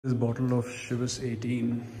This bottle of Chivas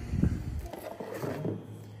 18,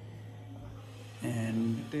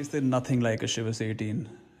 and it tasted nothing like a Chivas 18.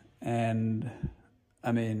 And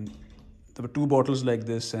I mean, there were two bottles like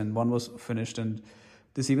this, and one was finished, and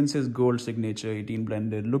this even says gold signature 18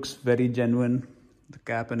 blended. Looks very genuine, the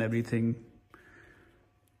cap and everything.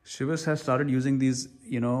 Chivas has started using these,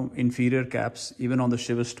 inferior caps, even on the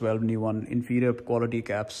Chivas 12 new one, inferior quality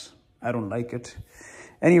caps. I don't like it.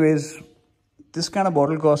 Anyways, this kind of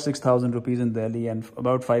bottle costs 6,000 rupees in Delhi and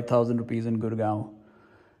about 5,000 rupees in Gurgaon.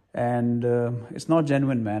 And it's not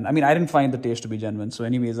genuine, man. I mean, I didn't find the taste to be genuine. So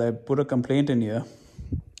anyways, I put a complaint in here.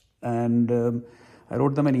 And I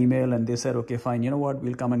wrote them an email and they said, okay, fine. You know what?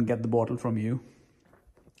 We'll come and get the bottle from you.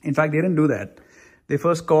 In fact, they didn't do that. They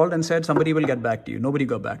first called and said, somebody will get back to you. Nobody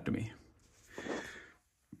got back to me.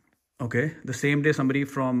 Okay. The same day, somebody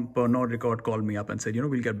from Pernod Record called me up and said,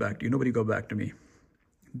 we'll get back to you. Nobody got back to me.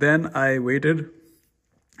 Then I waited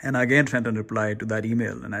and again sent a reply to that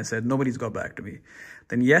email. And I said, nobody's got back to me.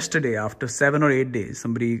 Then yesterday, after 7 or 8 days,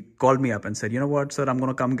 somebody called me up and said, you know what, sir, I'm going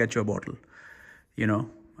to come get you a bottle.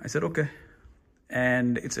 I said, okay.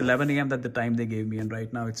 And it's 11 a.m. at the time they gave me. And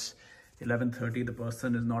right now it's 11:30. The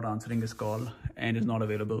person is not answering his call and is not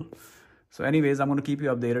available. So anyways, I'm going to keep you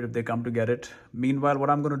updated if they come to get it. Meanwhile, what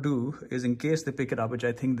I'm going to do is, in case they pick it up, which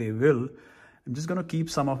I think they will, I'm just going to keep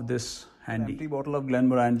some of this handy. Empty bottle of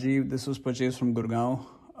Glenmorangie. This was purchased from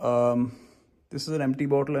Gurgaon. This is an empty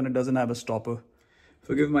bottle and it doesn't have a stopper.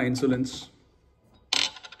 Forgive my insolence.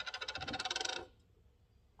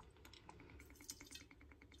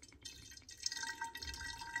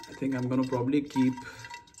 I think I'm going to probably keep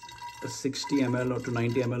a 60 ml or to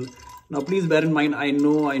 90 ml. Now, please bear in mind, I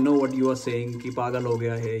know what you are saying, कि पागल हो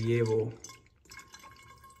गया है, ये वो.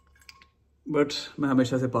 But मैं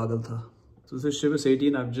हमेशा से पागल था. So this is Chivas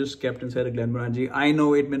 18. I've just kept inside a Glenmorangie. I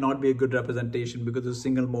know it may not be a good representation because it's a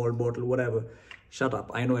single malt bottle, whatever. Shut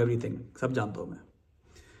up. I know everything. सब जानता हूँ मैं.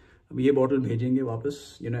 अब ये bottle भेजेंगे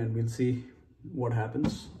वापस, and we'll see what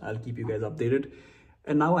happens. I'll keep you guys updated.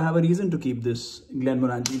 And now I have a reason to keep this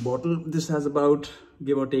Glenmorangie bottle. This has about,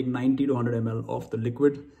 give or take, 90 to 100 ml of the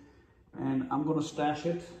liquid. And I'm going to stash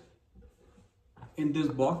it in this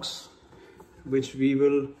box, which we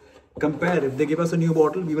will compare. If they give us a new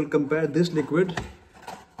bottle, we will compare this liquid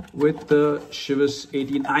with the Chivas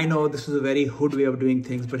 18. I know this is a very hood way of doing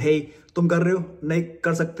things, but hey, तुम कर रहे हो, नहीं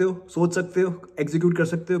कर सकते हो, सोच सकते हो, execute कर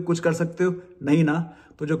सकते हो, कुछ कर सकते हो, नहीं ना,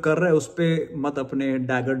 तो जो कर रहा है उस पे मत अपने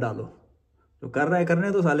dagger डालो. जो कर रहा है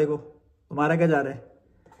करने तो साले को, तुम्हारा क्या जा रहा है?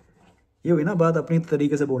 ये हुई ना बात अपनी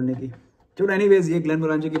तरीके से बोलने की. चलो anyways, ये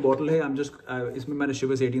Glenmorangie की bottle है. I'm just इसमें मैंने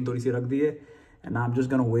Chivas 18 थोड़ी सी रख दी है, and I'm just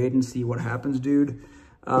gonna wait and see what happens, dude.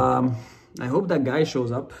 I hope that guy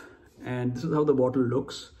shows up. And this is how the bottle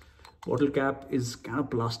looks. Bottle cap is kind of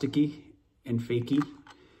plasticky and fakey.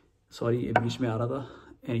 Sorry, ये बीच में आ रहा था.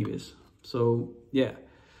 Anyways, so yeah.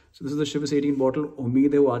 So this is the Chivas 18 bottle.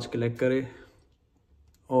 उम्मीद है वो आज collect करे.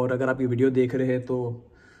 और अगर आप ये वीडियो देख रहे हैं तो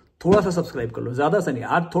थोड़ा सा सब्सक्राइब कर लो. ज़्यादा सा नहीं,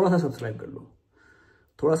 आज थोड़ा सा सब्सक्राइब कर लो.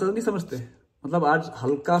 थोड़ा सा नहीं समझते, मतलब आज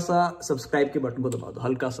हल्का सा सब्सक्राइब के बटन को दबा दो,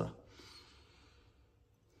 हल्का सा.